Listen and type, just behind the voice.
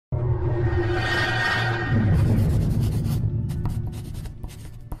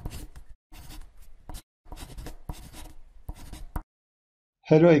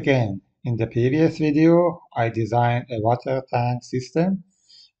Hello again. In the previous video, I designed a water tank system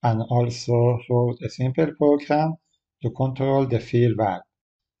and also wrote a simple program to control the fill valve.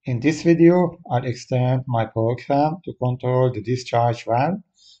 In this video, I'll extend my program to control the discharge valve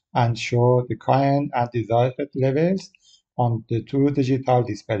and show the current and desired levels on the two digital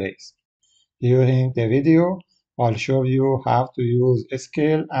displays. During the video, I'll show you how to use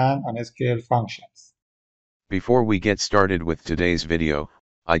scale and unscale functions. Before we get started with today's video,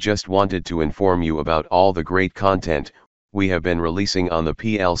 I just wanted to inform you about all the great content we have been releasing on the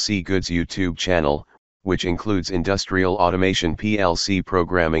PLC Goods YouTube channel, which includes industrial automation PLC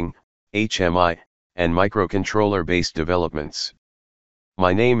programming, HMI, and microcontroller-based developments.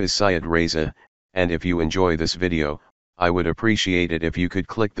 My name is Syed Reza, and if you enjoy this video, I would appreciate it if you could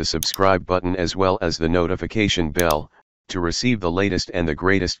click the subscribe button as well as the notification bell, to receive the latest and the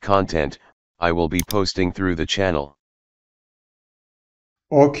greatest content I will be posting through the channel.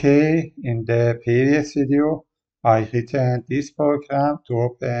 Okay, in the previous video, I written this program to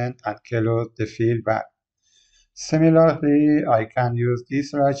open and close the fill valve. Similarly, I can use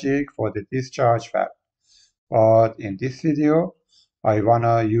this logic for the discharge valve. But in this video, I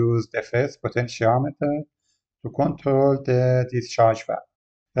wanna use the first potentiometer to control the discharge valve.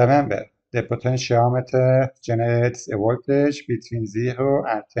 Remember, the potentiometer generates a voltage between 0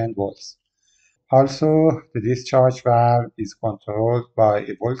 and 10 volts. Also, the discharge valve is controlled by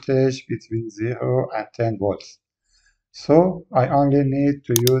a voltage between 0 and 10 volts. So I only need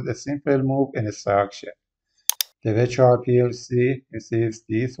to use a simple move instruction. The virtual PLC receives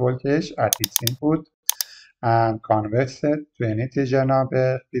this voltage at its input and converts it to an integer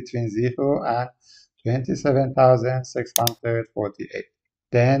number between 0 and 27,648.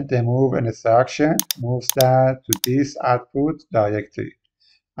 Then the move instruction moves that to this output directory.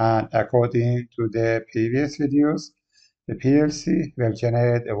 And according to the previous videos, the PLC will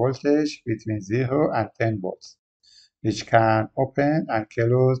generate a voltage between 0 and 10 volts, which can open and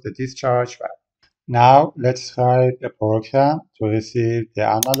close the discharge valve. Now let's write a program to receive the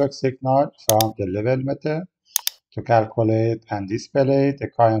analog signal from the level meter to calculate and display the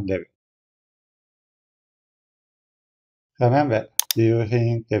current level. Remember,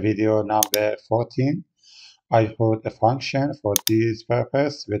 during the video number 14, I wrote a function for this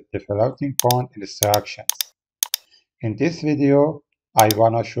purpose with the floating point instructions. In this video, I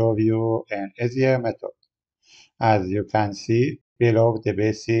want to show you an easier method. As you can see below the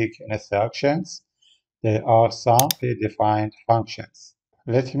basic instructions, there are some predefined functions.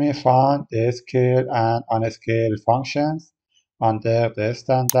 Let me find the scale and unscale functions under the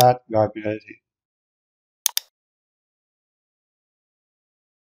standard library.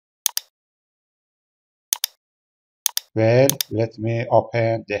 Well, let me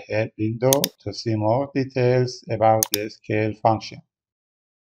open the help window to see more details about the scale function.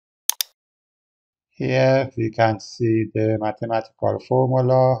 Here we can see the mathematical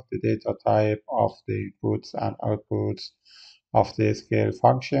formula, the data type of the inputs and outputs of the scale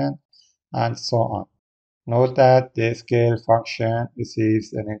function, and so on. Note that the scale function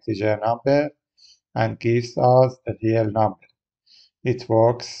receives an integer number and gives us a real number. It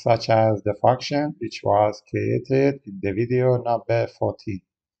works such as the function which was created in the video number 14.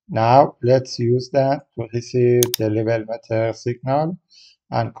 Now let's use that to receive the level meter signal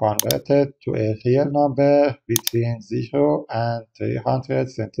and convert it to a real number between 0 and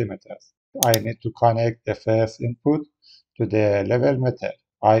 300 centimeters. I need to connect the first input to the level meter,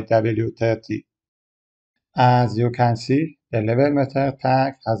 IW30. As you can see, the level meter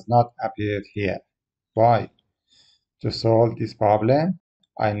tag has not appeared here. Why? To solve this problem,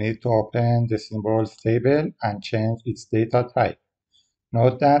 I need to open the symbols table and change its data type.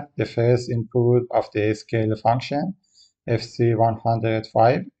 Note that the first input of the scale function,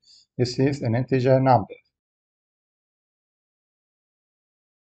 FC105, receives an integer number.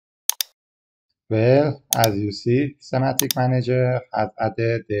 Well, as you see, Simatic Manager has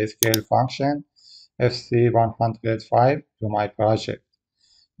added the scale function FC105 to my project.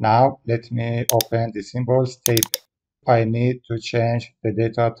 Now let me open the symbols table. I need to change the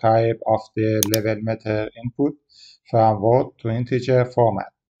data type of the level meter input from word to integer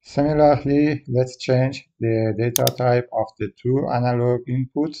format. Similarly, let's change the data type of the two analog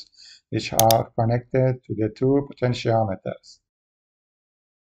inputs which are connected to the two potentiometers.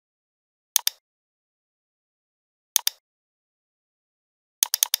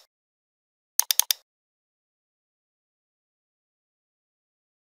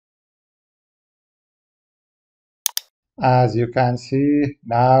 As you can see,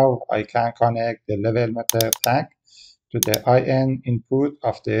 now I can connect the level meter tag to the IN input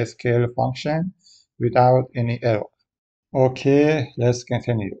of the scale function without any error. Okay, let's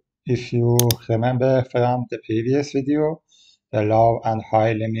continue. If you remember from the previous video, the low and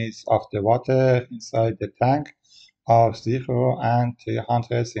high limits of the water inside the tank are 0 and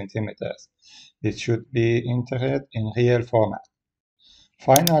 300 centimeters. It should be entered in real format.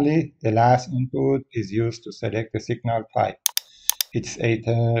 Finally, the last input is used to select the signal type. It's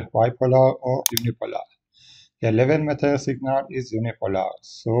either bipolar or unipolar. The level meter signal is unipolar,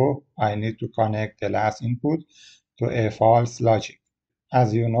 so I need to connect the last input to a false logic.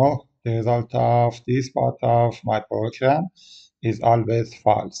 As you know, the result of this part of my program is always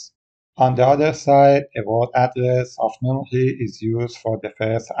false. On the other side, a word address of memory is used for the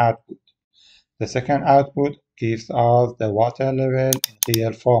first output. The second output gives us the water level in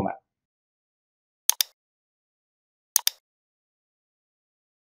real format.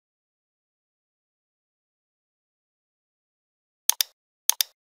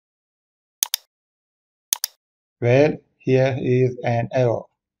 Well, here is an error.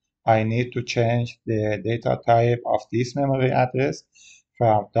 I need to change the data type of this memory address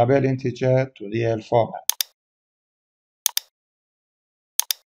from double integer to real format.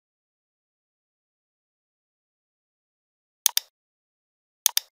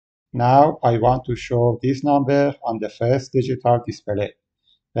 Now I want to show this number on the first digital display.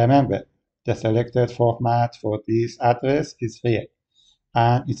 Remember, the selected format for this address is real,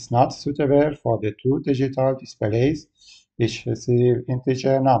 and it's not suitable for the two digital displays which receive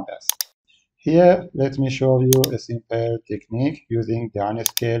integer numbers. Here, let me show you a simple technique using the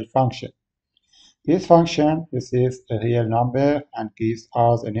unscale function. This function receives a real number and gives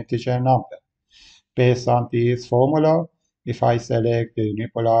us an integer number. Based on this formula, if I select the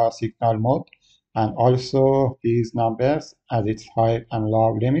unipolar signal mode and also these numbers as its high and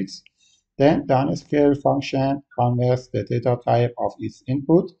low limits, then the unscale function converts the data type of its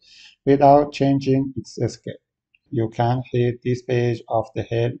input without changing its scale. You can read this page of the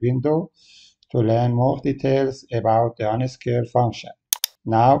help window to learn more details about the unscale function.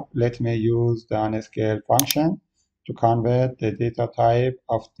 Now let me use the unscale function to convert the data type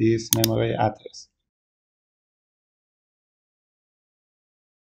of this memory address.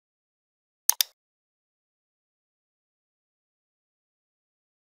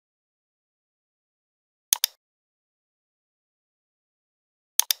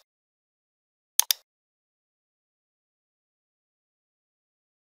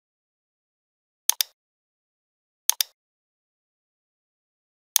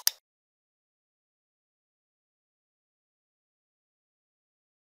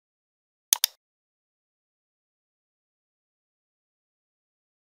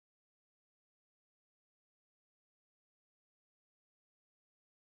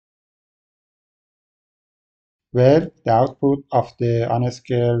 Well, the output of the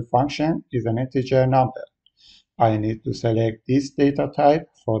unscale function is an integer number. I need to select this data type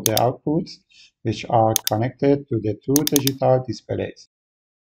for the outputs, which are connected to the two digital displays.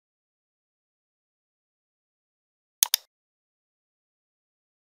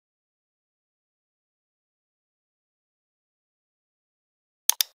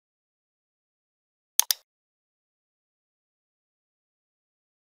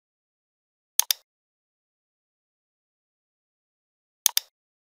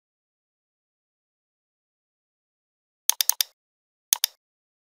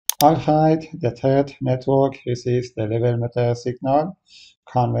 Alright, the third network receives the level meter signal,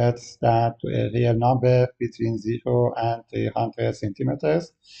 converts that to a real number between 0 and 300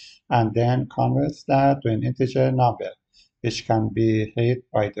 centimeters, and then converts that to an integer number, which can be read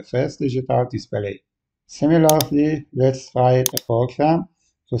by the first digital display. Similarly, let's write a program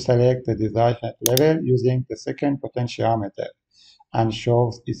to select the desired level using the second potentiometer and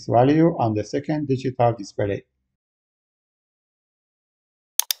shows its value on the second digital display.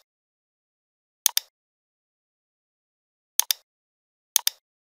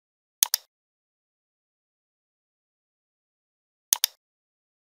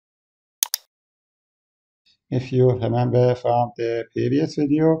 If you remember from the previous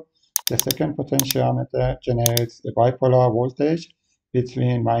video, the second potentiometer generates a bipolar voltage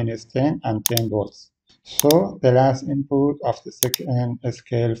between -10 and 10 volts. So the last input of the second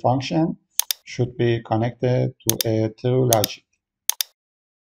scale function should be connected to a true logic.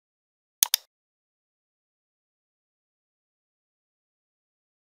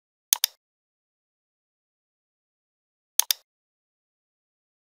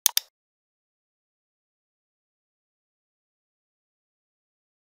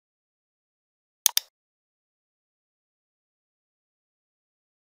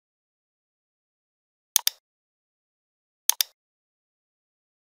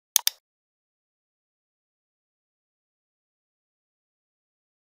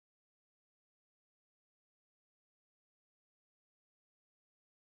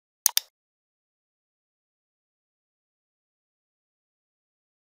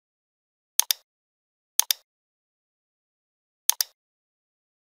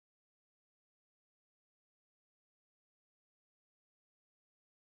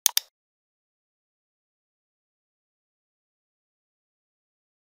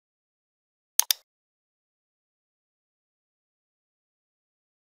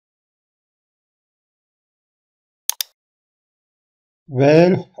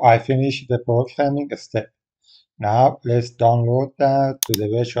 Well, I finished the programming step. Now let's download that to the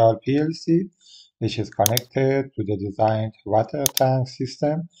virtual PLC, which is connected to the designed water tank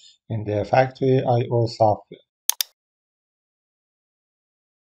system in the factory I/O software.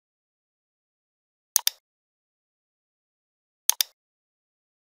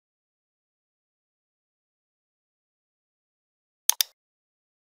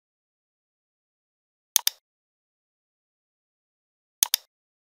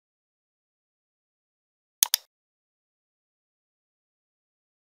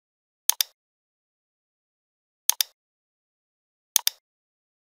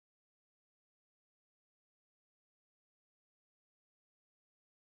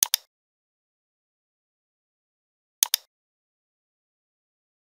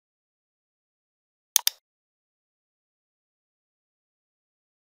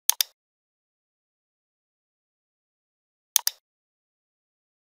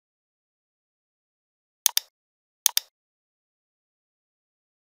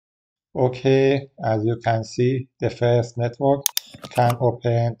 Okay, as you can see, the first network can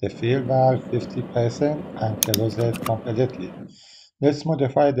open the field valve 50% and close it completely. Let's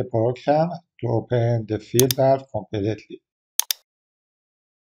modify the program to open the field valve completely.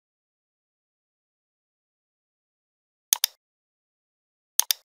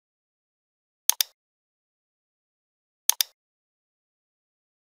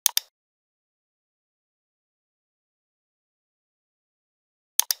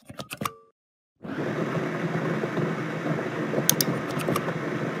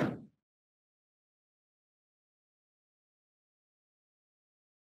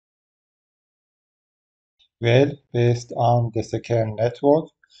 Well, based on the second network,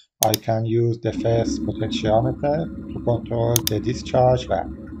 I can use the first potentiometer to control the discharge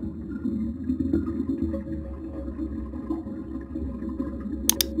valve.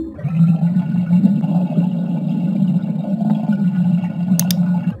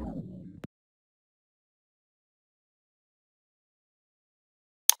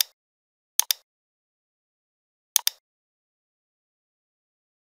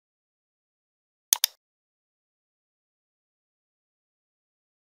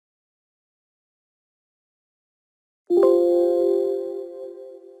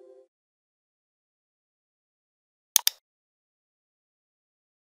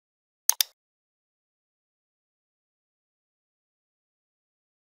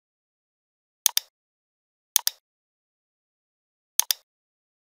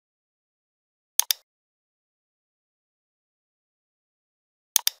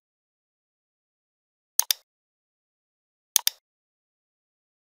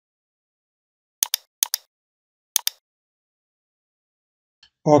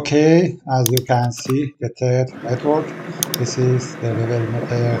 Okay, as you can see, the third network receives the level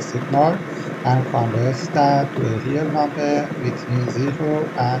meter signal and converts that to a real number between 0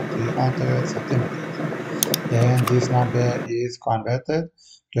 and 300 centimeters. Then this number is converted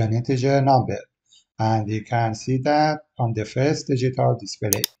to an integer number, and you can see that on the first digital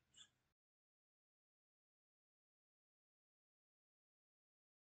display.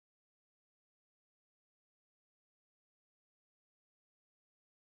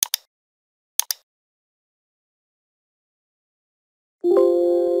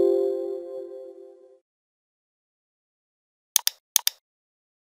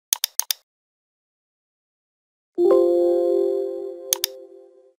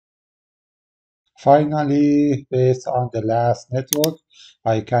 Finally, based on the last network,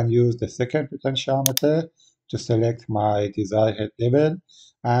 I can use the second potentiometer to select my desired level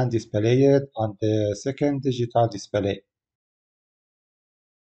and display it on the second digital display.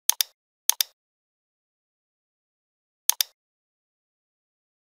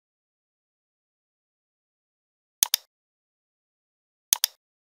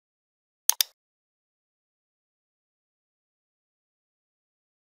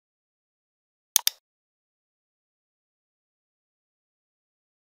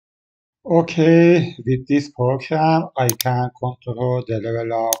 Okay, with this program, I can control the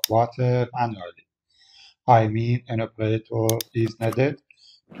level of water manually. I mean, an operator is needed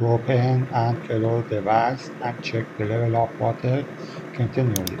to open and close the valves and check the level of water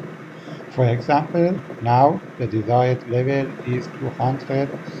continually. For example, now the desired level is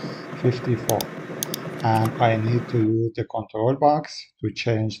 254, and I need to use the control box to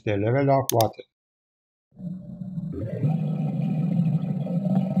change the level of water.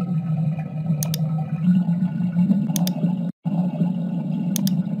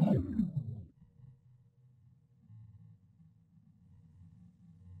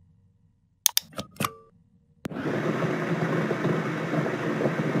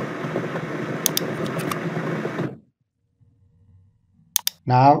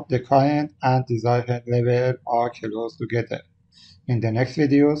 Now the current and desired level are close together. In the next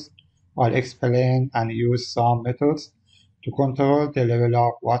videos, I'll explain and use some methods to control the level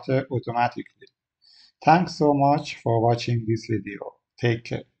of water automatically. Thanks so much for watching this video. Take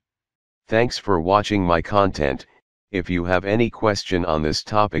care. Thanks for watching my content. If you have any question on this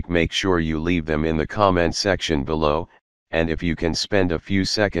topic, make sure you leave them in the comment section below, and if you can spend a few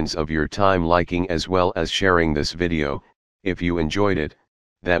seconds of your time liking as well as sharing this video, if you enjoyed it,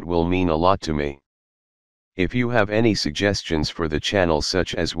 that will mean a lot to me. If you have any suggestions for the channel,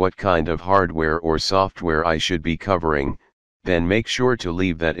 such as what kind of hardware or software I should be covering, then make sure to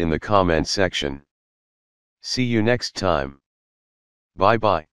leave that in the comment section. See you next time. Bye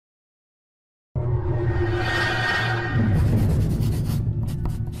bye.